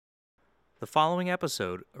The following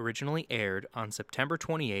episode originally aired on September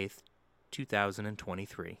 28th,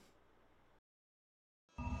 2023.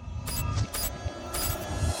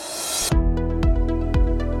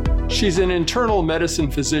 She's an internal medicine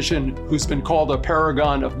physician who's been called a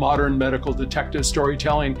paragon of modern medical detective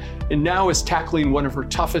storytelling, and now is tackling one of her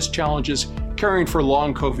toughest challenges, caring for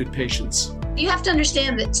long COVID patients. You have to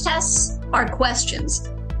understand that tests are questions.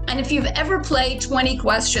 And if you've ever played 20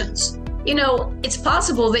 questions, you know, it's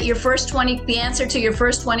possible that the answer to your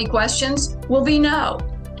first 20 questions will be no.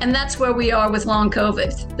 And that's where we are with long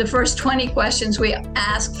COVID. The first 20 questions we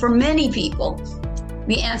ask for many people,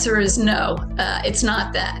 the answer is no, it's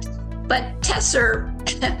not that. But tests are,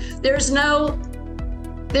 there's no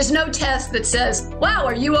test that says, wow,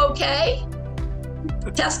 are you okay?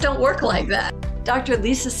 Tests don't work like that. Dr.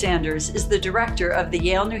 Lisa Sanders is the director of the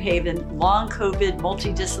Yale New Haven Long COVID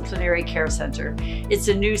Multidisciplinary Care Center. It's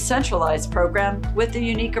a new centralized program with a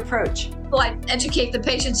unique approach. Well, I educate the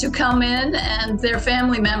patients who come in and their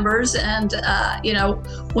family members. And,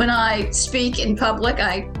 when I speak in public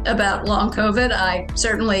about long COVID, I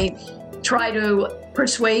certainly try to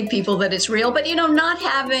persuade people that it's real. But, not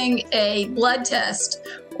having a blood test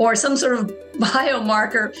or some sort of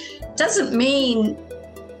biomarker doesn't mean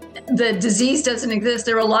the disease doesn't exist.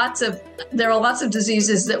 There are lots of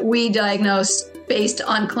diseases that we diagnose based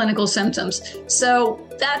on clinical symptoms. So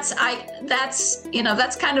that's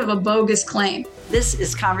kind of a bogus claim. This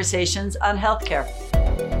is Conversations on Healthcare.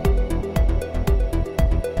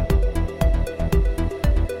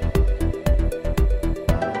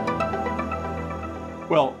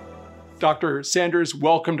 Well, Dr. Sanders,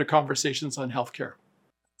 welcome to Conversations on Healthcare.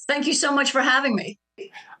 Thank you so much for having me.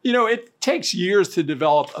 It takes years to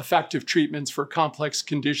develop effective treatments for complex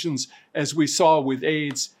conditions, as we saw with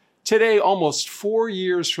AIDS. Today, almost 4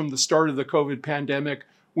 years from the start of the COVID pandemic,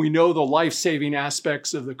 we know the life-saving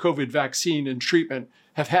aspects of the COVID vaccine and treatment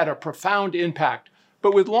have had a profound impact.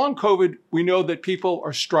 But with long COVID, we know that people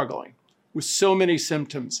are struggling with so many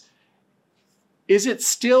symptoms. Is it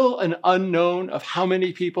still an unknown of how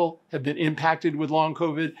many people have been impacted with long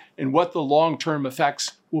COVID and what the long-term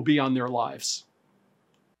effects will be on their lives?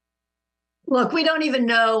 Look, we don't even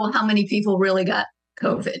know how many people really got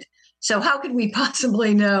COVID. So how could we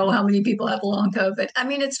possibly know how many people have long COVID? I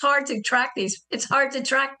mean, it's hard to track these. It's hard to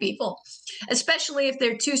track people, especially if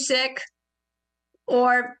they're too sick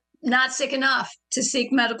or not sick enough to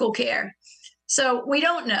seek medical care. So we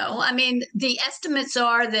don't know. I mean, the estimates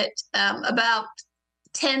are that about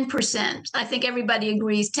 10%, I think everybody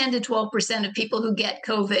agrees, 10 to 12% of people who get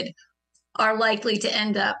COVID are likely to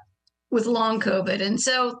end up with long COVID. And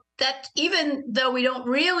so that even though we don't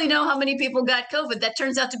really know how many people got COVID, that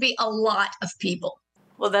turns out to be a lot of people.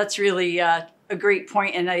 Well, that's really a great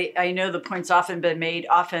point. And I know the point's often been made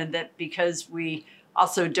that because we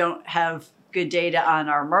also don't have good data on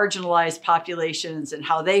our marginalized populations and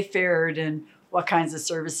how they fared and what kinds of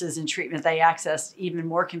services and treatment they accessed, even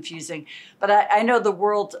more confusing. But I know the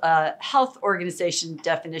World Health Organization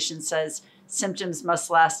definition says symptoms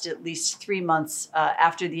must last at least 3 months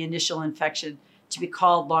after the initial infection to be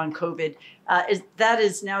called long COVID. That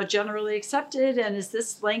is now generally accepted, and is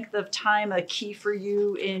this length of time a key for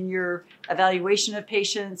you in your evaluation of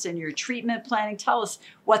patients and your treatment planning? Tell us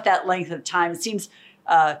what that length of time, it seems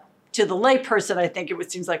to the layperson, I think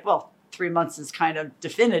seems like, 3 months is kind of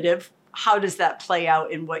definitive. How does that play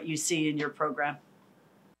out in what you see in your program?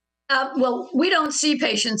 We don't see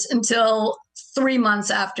patients until 3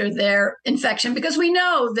 months after their infection because we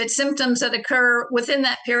know that symptoms that occur within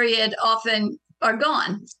that period often are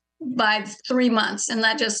gone by 3 months. And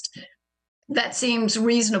that seems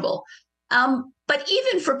reasonable. But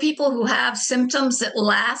even for people who have symptoms that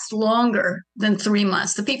last longer than 3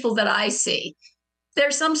 months, the people that I see, there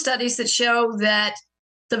are some studies that show that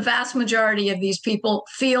the vast majority of these people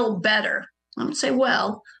feel better. I don't say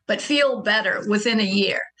well, but feel better within a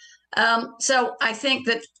year. So I think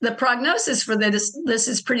that the prognosis for this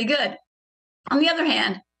is pretty good. On the other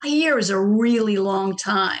hand, a year is a really long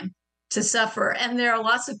time to suffer. And there are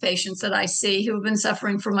lots of patients that I see who have been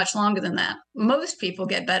suffering for much longer than that. Most people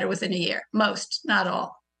get better within a year. Most, not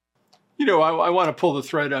all. I want to pull the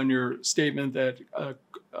thread on your statement that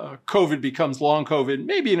COVID becomes long COVID,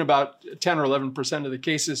 maybe in about 10 or 11% of the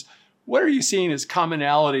cases. What are you seeing as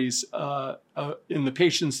commonalities in the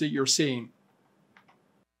patients that you're seeing?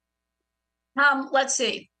 Let's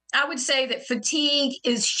see. I would say that fatigue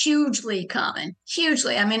is hugely common,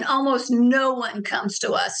 hugely. I mean, almost no one comes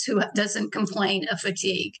to us who doesn't complain of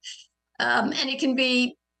fatigue. And it can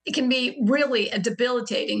be really a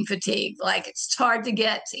debilitating fatigue. Like it's hard to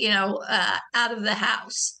get, out of the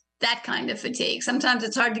house, that kind of fatigue. Sometimes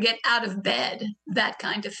it's hard to get out of bed, that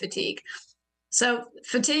kind of fatigue. So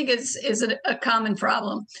fatigue is a common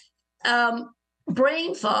problem.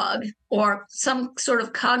 Brain fog or some sort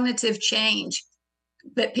of cognitive change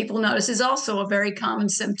that people notice is also a very common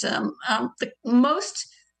symptom.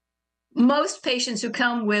 Most patients who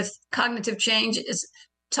come with cognitive changes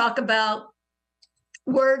talk about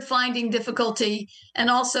word finding difficulty and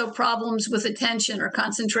also problems with attention or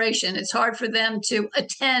concentration. It's hard for them to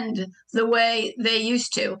attend the way they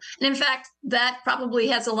used to. And in fact, that probably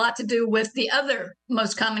has a lot to do with the other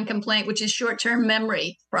most common complaint, which is short-term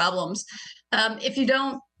memory problems. If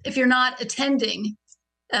you're not attending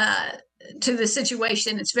to the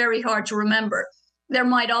situation, it's very hard to remember. There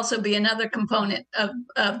might also be another component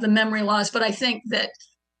of the memory loss, but I think that,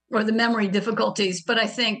 or the memory difficulties, but I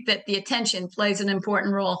think that the attention plays an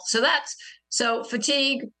important role. So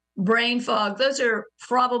fatigue, brain fog, those are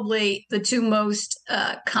probably the two most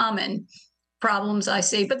common problems I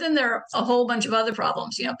see. But then there are a whole bunch of other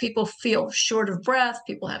problems. People feel short of breath,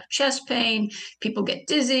 people have chest pain, people get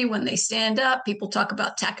dizzy when they stand up, people talk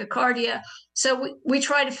about tachycardia. So we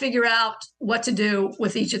try to figure out what to do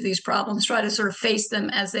with each of these problems, try to sort of face them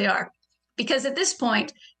as they are. Because at this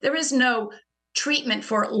point, there is no treatment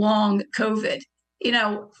for long COVID.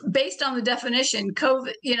 Based on the definition,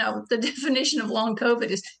 COVID, the definition of long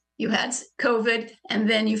COVID is you had COVID and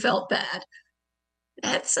then you felt bad.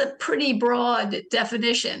 That's a pretty broad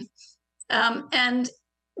definition. And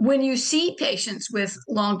when you see patients with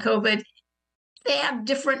long COVID, they have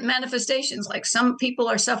different manifestations. Like some people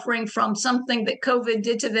are suffering from something that COVID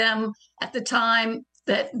did to them at the time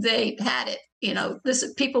that they had it.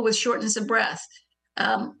 People with shortness of breath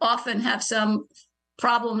often have some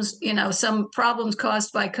problems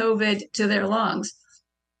caused by COVID to their lungs.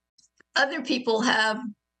 Other people have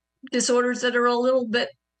disorders that are a little bit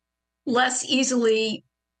less easily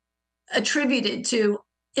attributed to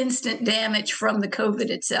instant damage from the COVID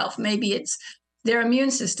itself. Maybe it's their immune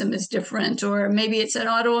system is different, or maybe it's an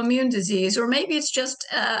autoimmune disease, or maybe it's just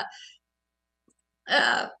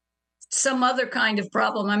some other kind of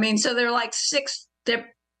problem. So there are six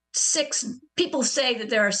people say that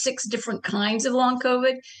there are 6 different kinds of long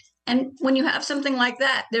COVID. And when you have something like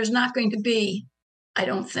that, there's not going to be, I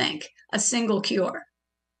don't think, a single cure.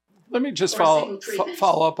 Let me just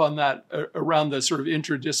follow up on that around the sort of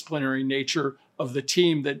interdisciplinary nature of the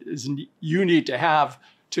team that you need to have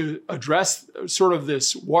to address sort of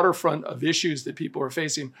this waterfront of issues that people are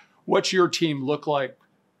facing. What's your team look like?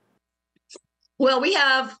 Well, we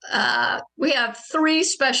have 3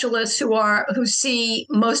 specialists who see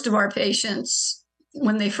most of our patients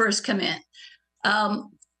when they first come in.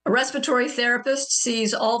 A respiratory therapist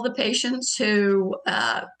sees all the patients who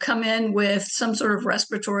come in with some sort of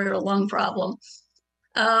respiratory or lung problem.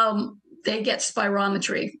 They get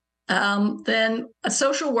spirometry. Then a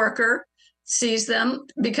social worker sees them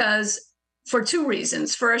for 2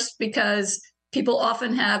 reasons. First, because people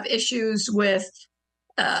often have issues with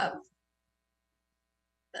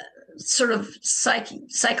sort of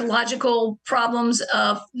psychological problems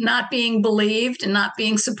of not being believed and not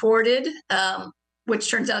being supported, which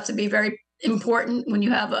turns out to be very important when you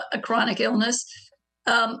have a chronic illness.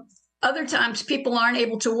 Other times people aren't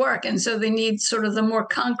able to work, and so they need sort of the more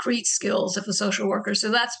concrete skills of a social worker. So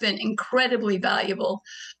that's been incredibly valuable.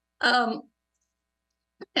 And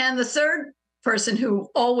the third person who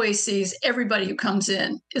always sees everybody who comes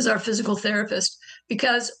in is our physical therapist,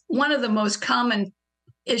 because one of the most common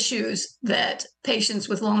issues that patients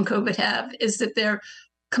with long COVID have is that they're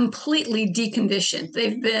completely deconditioned.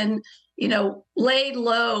 They've been, laid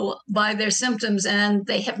low by their symptoms, and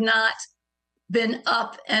they have not been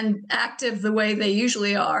up and active the way they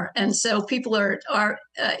usually are. And so people are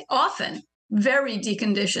often very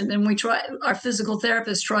deconditioned, and our physical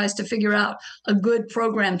therapist tries to figure out a good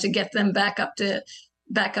program to get them back up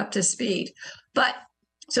to speed.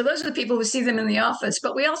 So those are the people who see them in the office,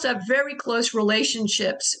 but we also have very close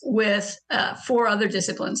relationships with 4 other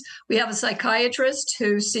disciplines. We have a psychiatrist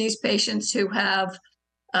who sees patients who have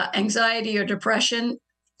anxiety or depression.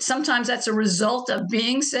 Sometimes that's a result of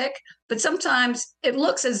being sick, but sometimes it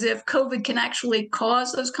looks as if COVID can actually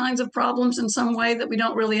cause those kinds of problems in some way that we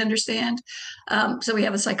don't really understand. So we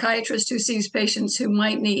have a psychiatrist who sees patients who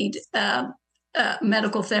might need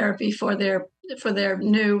medical therapy for their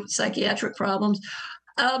new psychiatric problems.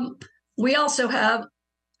 We also have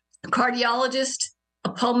a cardiologist, a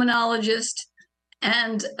pulmonologist,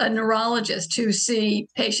 and a neurologist who see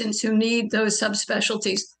patients who need those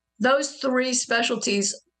subspecialties. Those 3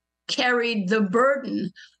 specialties carried the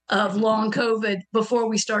burden of long COVID before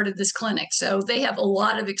we started this clinic. So they have a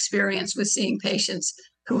lot of experience with seeing patients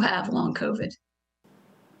who have long COVID.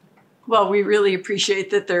 Well, we really appreciate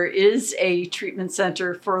that there is a treatment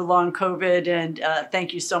center for long COVID, and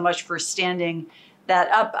thank you so much for standing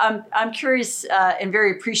that up. I'm curious and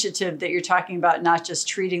very appreciative that you're talking about not just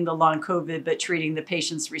treating the long COVID, but treating the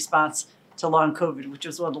patient's response to long COVID, which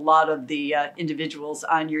is what a lot of the individuals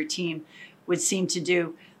on your team would seem to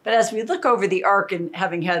do. But as we look over the arc, and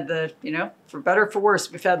having had the, for better or for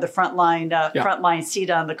worse, we've had the frontline seat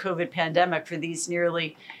on the COVID pandemic for these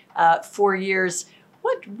nearly 4 years.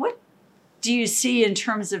 What do you see in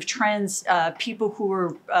terms of trends, people who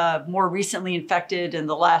were more recently infected in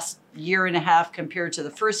the last year and a half compared to the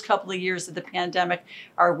first couple of years of the pandemic?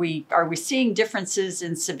 Are we seeing differences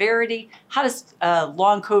in severity? How does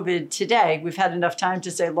long COVID today, we've had enough time to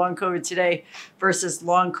say long COVID today versus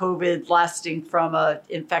long COVID lasting from an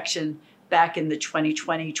infection back in the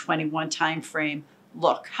 2020-21 timeframe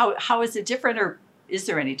look? How is it different, or is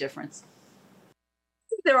there any difference?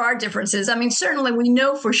 There are differences. I mean, certainly we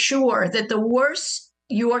know for sure that the worse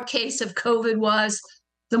your case of COVID was,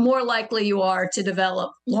 the more likely you are to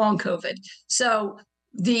develop long COVID. So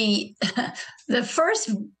the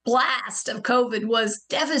first blast of COVID was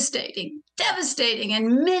devastating,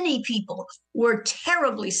 and many people were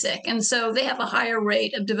terribly sick. And so they have a higher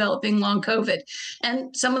rate of developing long COVID.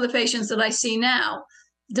 And some of the patients that I see now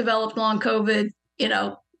developed long COVID,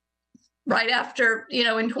 right after,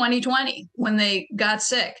 in 2020 when they got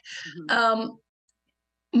sick. Mm-hmm.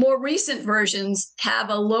 More recent versions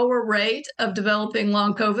have a lower rate of developing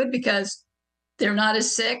long COVID because they're not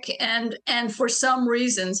as sick. And for some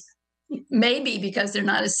reasons, maybe because they're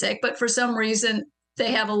not as sick, but for some reason,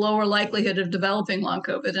 they have a lower likelihood of developing long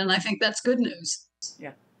COVID. And I think that's good news.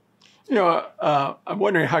 Yeah. I'm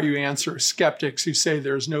wondering how you answer skeptics who say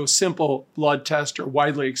there's no simple blood test or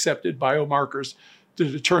widely accepted biomarkers to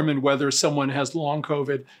determine whether someone has long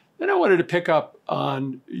COVID. Then I wanted to pick up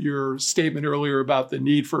on your statement earlier about the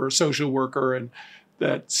need for a social worker, and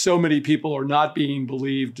that so many people are not being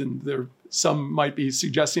believed, and some might be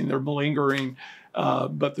suggesting they're malingering,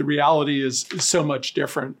 but the reality is so much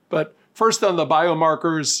different. But first on the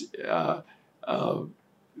biomarkers,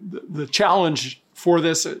 the challenge for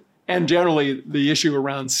this, and generally the issue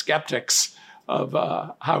around skeptics of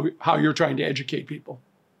how you're trying to educate people.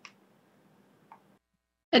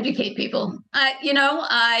 Educate people. I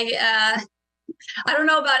don't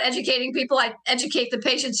know about educating people. I educate the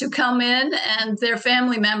patients who come in and their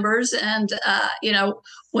family members. And,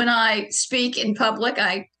 when I speak in public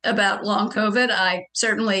about long COVID, I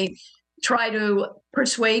certainly try to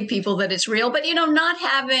persuade people that it's real. But, not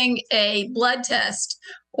having a blood test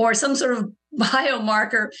or some sort of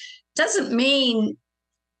biomarker doesn't mean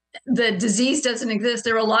the disease doesn't exist.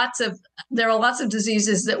 There are lots of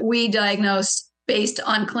diseases that we diagnose based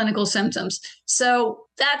on clinical symptoms. So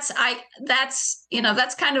that's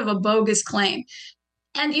kind of a bogus claim.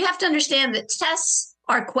 And you have to understand that tests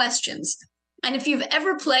are questions. And if you've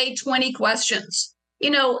ever played 20 questions,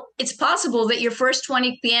 it's possible that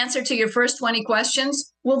the answer to your first 20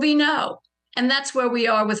 questions will be no. And that's where we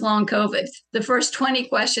are with long COVID. The first 20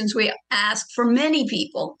 questions we ask for many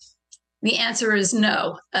people, the answer is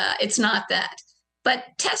no. It's not that. But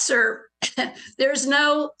tests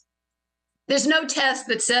there's no test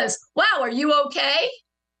that says, wow, are you okay?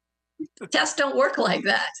 Tests don't work like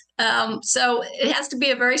that. So it has to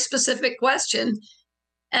be a very specific question.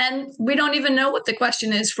 And we don't even know what the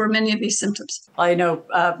question is for many of these symptoms. I know,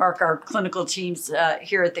 Mark, our clinical teams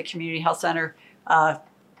here at the Community Health Center,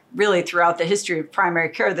 really throughout the history of primary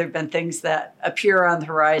care, there have been things that appear on the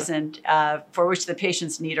horizon for which the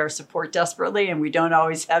patients need our support desperately, and we don't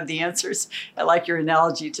always have the answers. I like your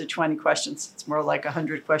analogy to 20 questions. It's more like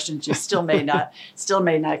 100 questions. You still may not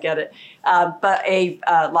get it. But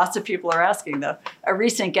lots of people are asking, though. A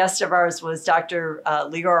recent guest of ours was Dr.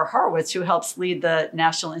 Leora Horowitz, who helps lead the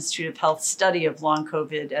National Institute of Health study of long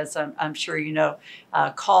COVID, as I'm sure you know,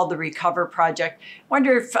 called the RECOVER Project.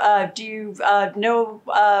 Wonder if, do you know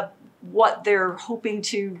what they're hoping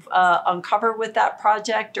to uncover with that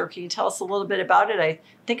project, or can you tell us a little bit about it? I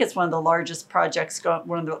think it's one of the largest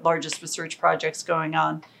research projects going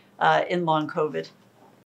on in long COVID.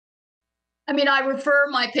 I mean, I refer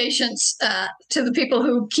my patients to the people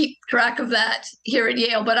who keep track of that here at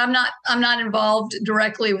Yale, but I'm not involved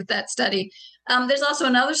directly with that study. There's also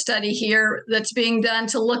another study here that's being done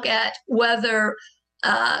to look at whether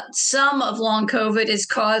some of long COVID is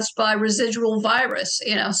caused by residual virus.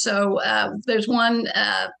 So there's one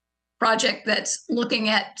project that's looking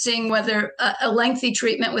at seeing whether a lengthy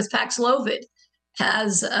treatment with Paxlovid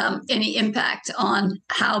has any impact on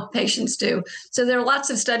how patients do. So there are lots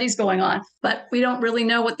of studies going on, but we don't really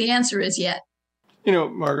know what the answer is yet.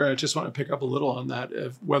 Margaret, I just want to pick up a little on that,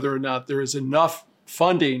 of whether or not there is enough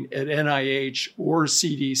funding at NIH or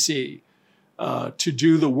CDC to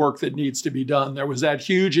do the work that needs to be done. There was that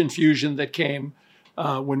huge infusion that came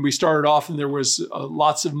when we started off, and there was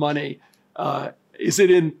lots of money. Is it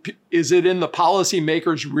in the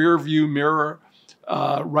policymakers' rear view mirror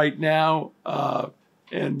right now?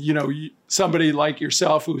 And somebody like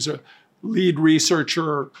yourself, who's a lead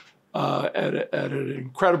researcher at an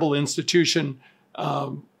incredible institution,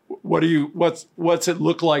 what's it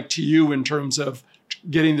look like to you in terms of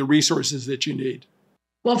getting the resources that you need?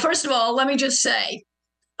 Well, first of all, let me just say,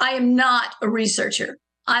 I am not a researcher.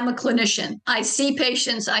 I'm a clinician. I see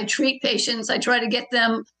patients, I treat patients, I try to get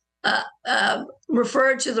them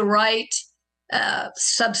referred to the right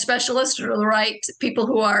subspecialist or the right people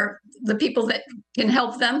who are the people that can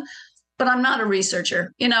help them. But I'm not a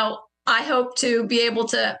researcher. I hope to be able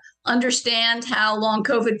to understand how long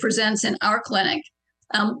COVID presents in our clinic.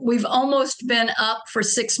 We've almost been up for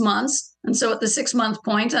 6 months. And so at the 6-month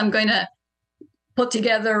point, I'm going to put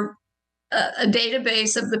together a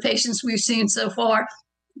database of the patients we've seen so far.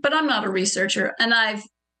 But I'm not a researcher. And I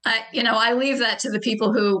leave that to the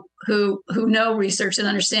people who know research and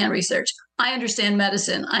understand research. I understand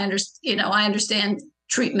medicine. I understand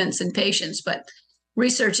treatments and patients, but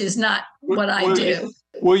research is not what I do.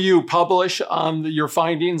 Will you publish on your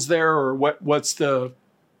findings there, or what's the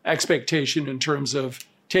expectation in terms of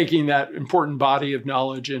taking that important body of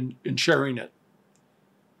knowledge and sharing it?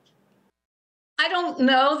 I don't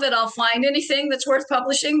know that I'll find anything that's worth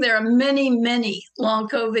publishing. There are many, many long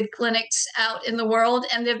COVID clinics out in the world,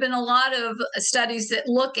 and there have been a lot of studies that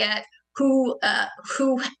look at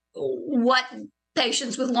what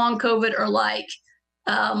patients with long COVID are like.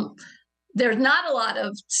 There's not a lot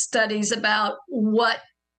of studies about what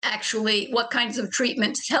kinds of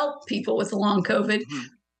treatments help people with long COVID. Mm-hmm.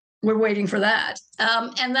 We're waiting for that.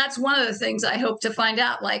 And that's one of the things I hope to find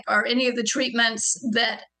out, are any of the treatments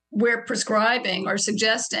that we're prescribing or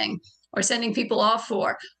suggesting or sending people off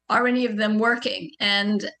for, are any of them working?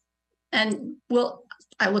 And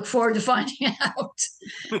I look forward to finding out.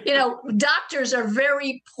 Doctors are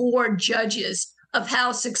very poor judges of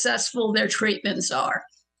how successful their treatments are.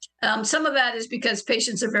 Some of that is because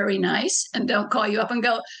patients are very nice and don't call you up and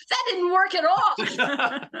go, that didn't work at all.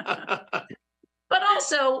 But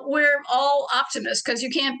also, we're all optimists, because you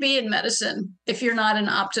can't be in medicine if you're not an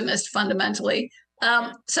optimist fundamentally.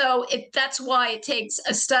 So that's why it takes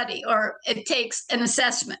a study, or it takes an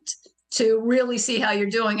assessment to really see how you're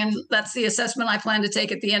doing. And that's the assessment I plan to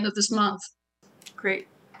take at the end of this month. Great.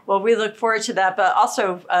 Well, we look forward to that. But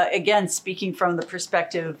also, again, speaking from the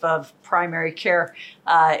perspective of primary care,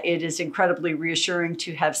 it is incredibly reassuring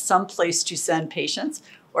to have some place to send patients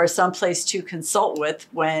or some place to consult with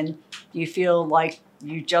when you feel like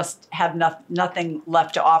you just have nothing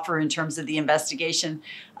left to offer in terms of the investigation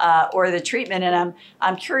or the treatment. And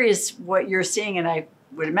I'm curious what you're seeing, and I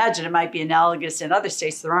would imagine it might be analogous in other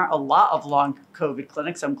states. There aren't a lot of long COVID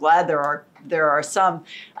clinics. I'm glad there are some.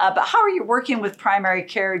 But how are you working with primary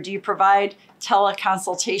care? Do you provide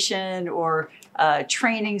teleconsultation or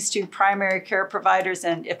trainings to primary care providers?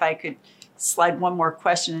 And if I could slide one more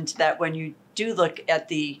question into that, when you do look at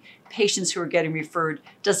the patients who are getting referred,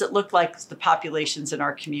 does it look like the populations in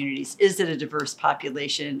our communities? Is it a diverse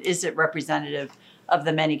population? Is it representative of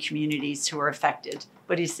the many communities who are affected?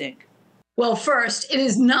 What do you think? Well, first, it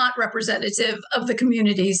is not representative of the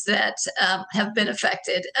communities that have been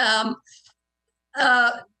affected.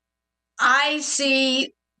 I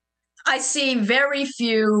see very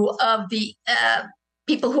few of the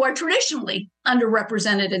people who are traditionally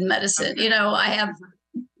underrepresented in medicine.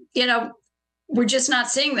 We're just not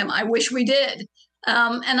seeing them. I wish we did.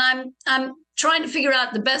 And I'm trying to figure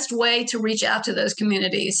out the best way to reach out to those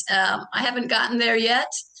communities. I haven't gotten there yet.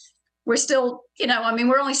 We're still,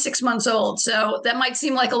 we're only 6 months old. So that might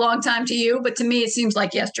seem like a long time to you, but to me, it seems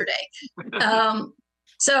like yesterday.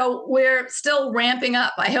 So we're still ramping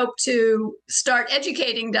up. I hope to start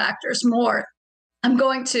educating doctors more. I'm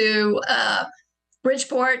going to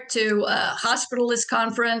Bridgeport to a hospitalist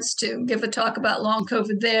conference to give a talk about long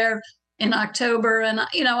COVID there in October. And,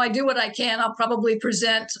 I do what I can. I'll probably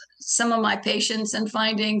present some of my patients and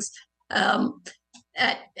findings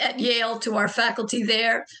at Yale to our faculty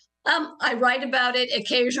there. I write about it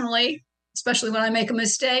occasionally, especially when I make a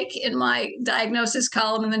mistake in my diagnosis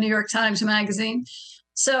column in the New York Times Magazine.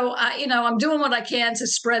 So, I'm doing what I can to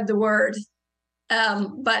spread the word.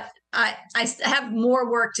 But I have more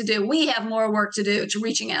work to do. We have more work to do to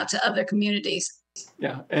reaching out to other communities.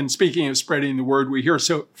 Yeah. And speaking of spreading the word, we hear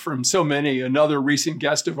from so many. Another recent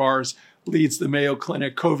guest of ours leads the Mayo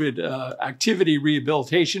Clinic COVID activity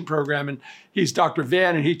rehabilitation program. And he's Dr.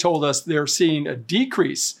 Van, and he told us they're seeing a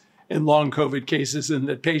decrease in long COVID cases, and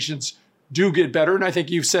that patients do get better. And I think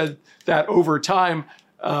you've said that over time.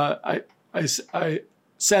 I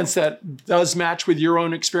sense that does match with your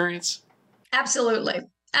own experience. Absolutely.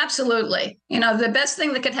 Absolutely. The best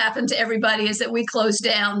thing that could happen to everybody is that we close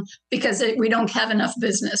down because we don't have enough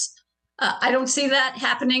business. I don't see that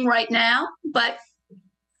happening right now, but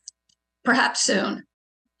perhaps soon.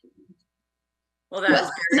 Well,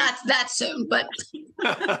 not that soon, but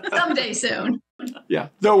someday soon. Yeah,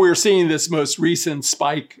 though we're seeing this most recent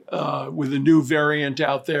spike with a new variant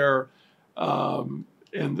out there, and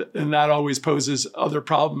that always poses other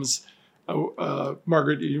problems.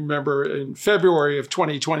 Margaret, you remember in February of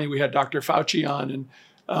 2020, we had Dr. Fauci on,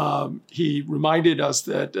 and he reminded us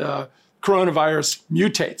that coronavirus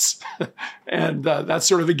mutates, and that's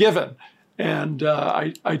sort of a given. And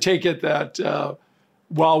I take it that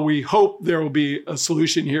while we hope there will be a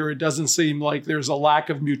solution here, it doesn't seem like there's a lack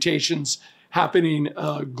of mutations happening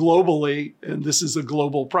globally, and this is a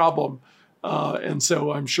global problem. And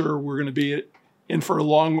so I'm sure we're going to be in for a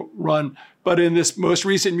long run. But in this most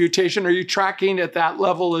recent mutation, are you tracking at that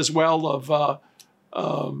level as well of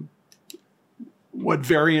what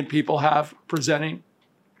variant people have presenting?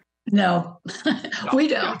 No, we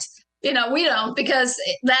don't. We don't, because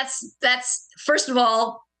that's first of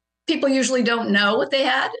all, people usually don't know what they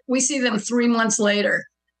had. We see them 3 months later.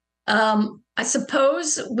 I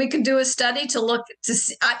suppose we could do a study to look to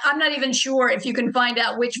see. I'm not even sure if you can find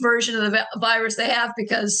out which version of the virus they have,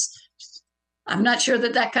 because I'm not sure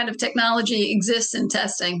that kind of technology exists in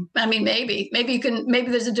testing. I mean, maybe you can.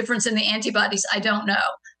 Maybe there's a difference in the antibodies. I don't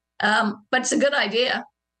know, but it's a good idea.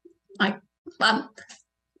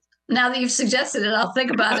 Now that you've suggested it, I'll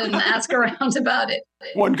think about it and ask around about it.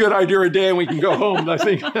 One good idea a day and we can go home, I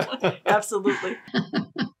think. Absolutely.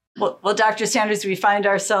 Well, Dr. Sanders, we find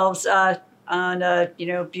ourselves on a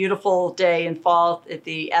beautiful day in fall at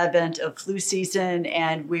the advent of flu season,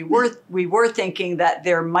 and we were thinking that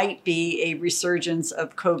there might be a resurgence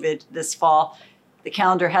of COVID this fall. The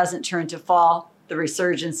calendar hasn't turned to fall. The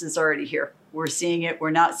resurgence is already here. We're seeing it.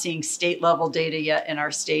 We're not seeing state level data yet in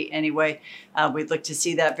our state anyway. We'd look to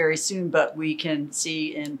see that very soon, but we can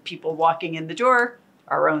see in people walking in the door,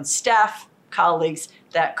 our own staff, colleagues,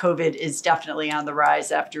 that COVID is definitely on the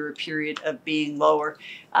rise after a period of being lower.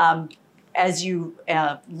 As you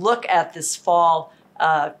look at this fall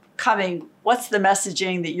coming, what's the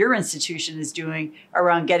messaging that your institution is doing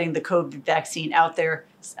around getting the COVID vaccine out there?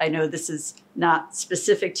 I know this is not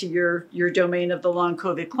specific to your domain of the long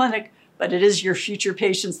COVID clinic, but it is your future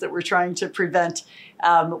patients that we're trying to prevent.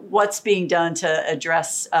 What's being done to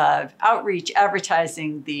address outreach,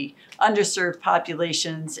 advertising, the underserved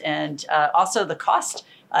populations, and also the cost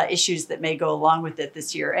issues that may go along with it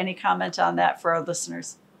this year? Any comment on that for our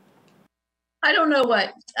listeners? I don't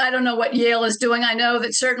know what Yale is doing. I know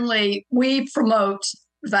that certainly we promote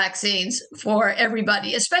vaccines for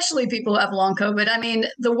everybody, especially people who have long COVID. I mean,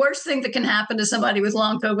 the worst thing that can happen to somebody with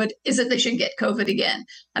long COVID is that they should get COVID again.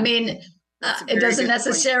 I mean, it doesn't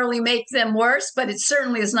necessarily make them worse, but it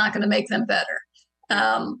certainly is not going to make them better.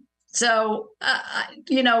 So,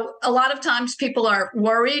 a lot of times people are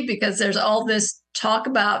worried because there's all this talk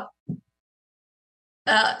about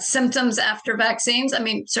symptoms after vaccines. I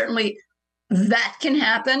mean, certainly that can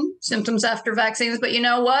happen, symptoms after vaccines. But you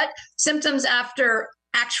know what? Symptoms after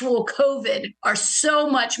actual COVID are so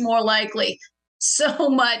much more likely, so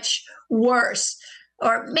much worse,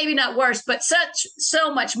 or maybe not worse, but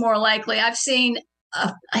so much more likely. I've seen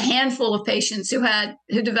a handful of patients who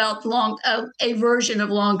developed a version of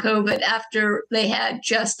long COVID after they had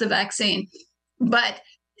just the vaccine, but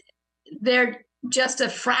they're just a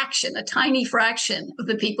tiny fraction of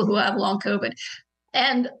the people who have long COVID.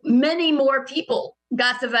 And many more people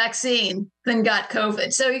got the vaccine than got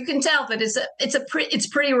COVID. So you can tell that it's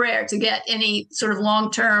pretty rare to get any sort of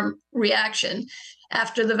long-term reaction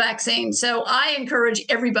after the vaccine. So I encourage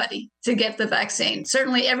everybody to get the vaccine.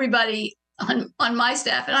 Certainly everybody on my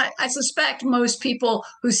staff. And I suspect most people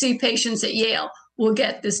who see patients at Yale will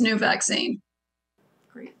get this new vaccine.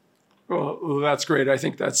 Great. Well, that's great. I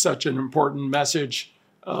think that's such an important message.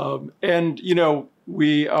 And,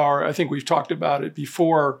 I think we've talked about it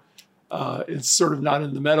before. It's sort of not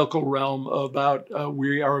in the medical realm about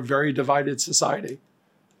we are a very divided society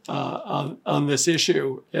on this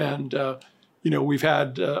issue. And, we've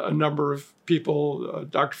had a number of people,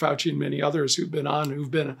 Dr. Fauci and many others who've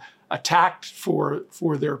been attacked for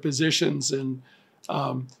their positions. And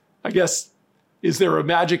I guess, is there a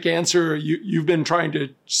magic answer? You've been trying to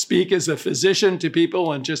speak as a physician to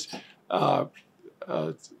people and just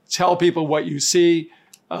tell people what you see.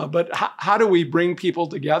 But how do we bring people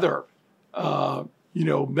together?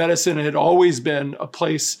 Medicine had always been a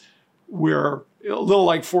place we're a little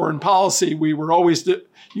like foreign policy. We were always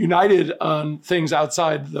united on things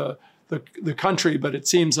outside the country, but it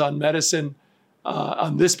seems on medicine,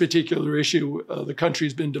 on this particular issue, the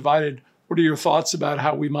country's been divided. What are your thoughts about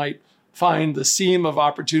how we might find the seam of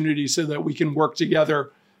opportunity so that we can work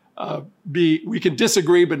together? We can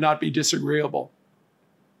disagree, but not be disagreeable.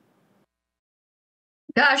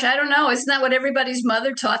 Gosh, I don't know. Isn't that what everybody's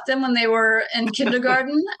mother taught them when they were in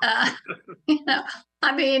kindergarten?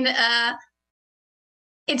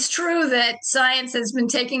 It's true that science has been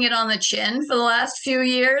taking it on the chin for the last few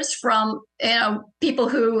years from people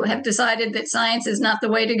who have decided that science is not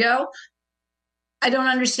the way to go. I don't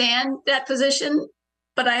understand that position,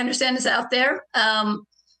 but I understand it's out there. I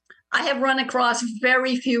have run across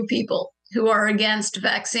very few people who are against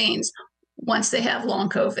vaccines once they have long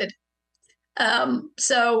COVID.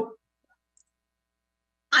 So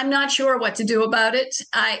I'm not sure what to do about it.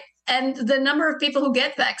 And the number of people who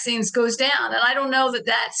get vaccines goes down. And I don't know that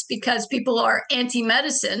that's because people are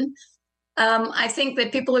anti-medicine. I think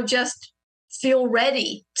that people are just feel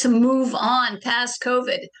ready to move on past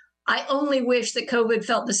COVID. I only wish that COVID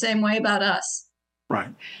felt the same way about us.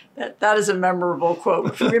 Right. That is a memorable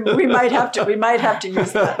quote. We might have to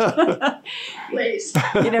use that. Please.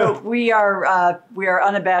 We are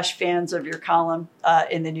unabashed fans of your column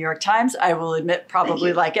in the New York Times. I will admit,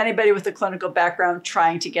 probably like anybody with a clinical background,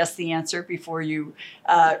 trying to guess the answer before you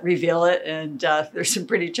reveal it. And there's some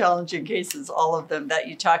pretty challenging cases, all of them that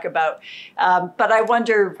you talk about. But I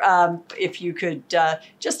wonder if you could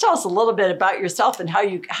just tell us a little bit about yourself and how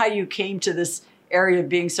you came to this area of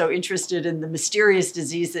being so interested in the mysterious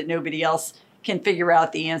disease that nobody else can figure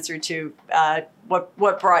out the answer to.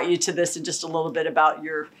 What brought you to this, and just a little bit about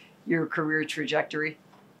your career trajectory?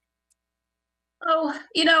 Oh,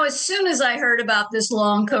 as soon as I heard about this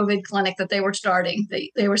long COVID clinic that they were starting,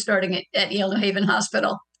 they were starting it at Yale New Haven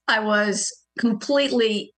Hospital, I was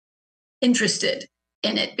completely interested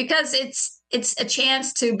in it because it's a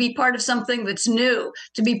chance to be part of something that's new,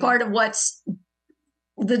 to be part of what's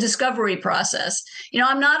the discovery process.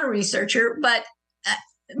 I'm not a researcher, but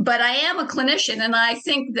I am a clinician, and I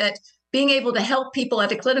think that being able to help people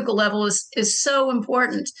at a clinical level is so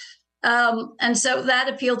important. And so that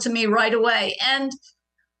appealed to me right away. And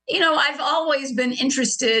I've always been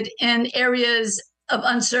interested in areas of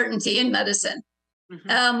uncertainty in medicine.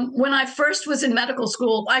 Mm-hmm. When I first was in medical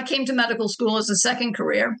school, I came to medical school as a second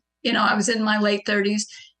career. I was in my late 30s,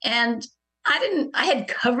 and I had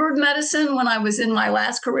covered medicine when I was in my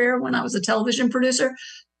last career, when I was a television producer,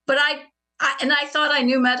 but I thought I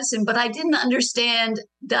knew medicine, but I didn't understand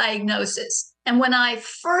diagnosis. And when I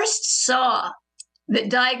first saw that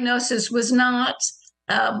diagnosis was not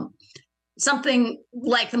something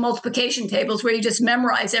like the multiplication tables where you just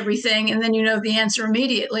memorize everything and then you know the answer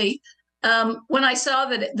immediately, when I saw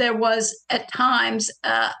that there was at times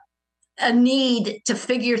a need to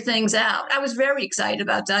figure things out, I was very excited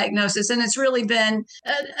about diagnosis. And it's really been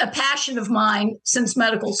a passion of mine since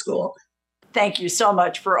medical school. Thank you so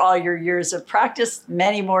much for all your years of practice,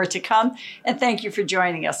 many more to come. And thank you for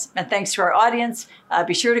joining us. And thanks to our audience.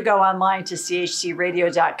 Be sure to go online to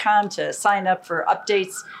chcradio.com to sign up for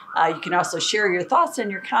updates. You can also share your thoughts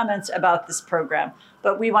and your comments about this program.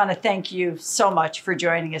 But we want to thank you so much for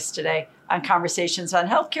joining us today on Conversations on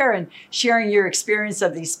Healthcare and sharing your experience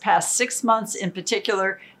of these past 6 months in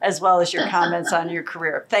particular, as well as your comments on your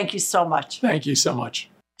career. Thank you so much. Thank you so much.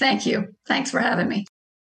 Thank you. Thanks for having me.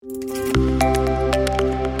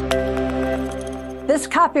 This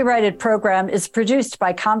copyrighted program is produced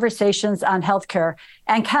by Conversations on Healthcare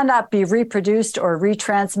and cannot be reproduced or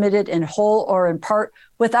retransmitted in whole or in part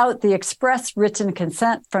without the express written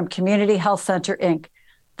consent from Community Health Center, Inc.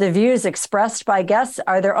 The views expressed by guests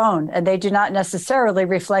are their own, and they do not necessarily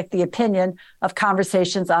reflect the opinion of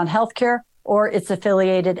Conversations on Healthcare or its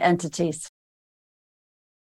affiliated entities.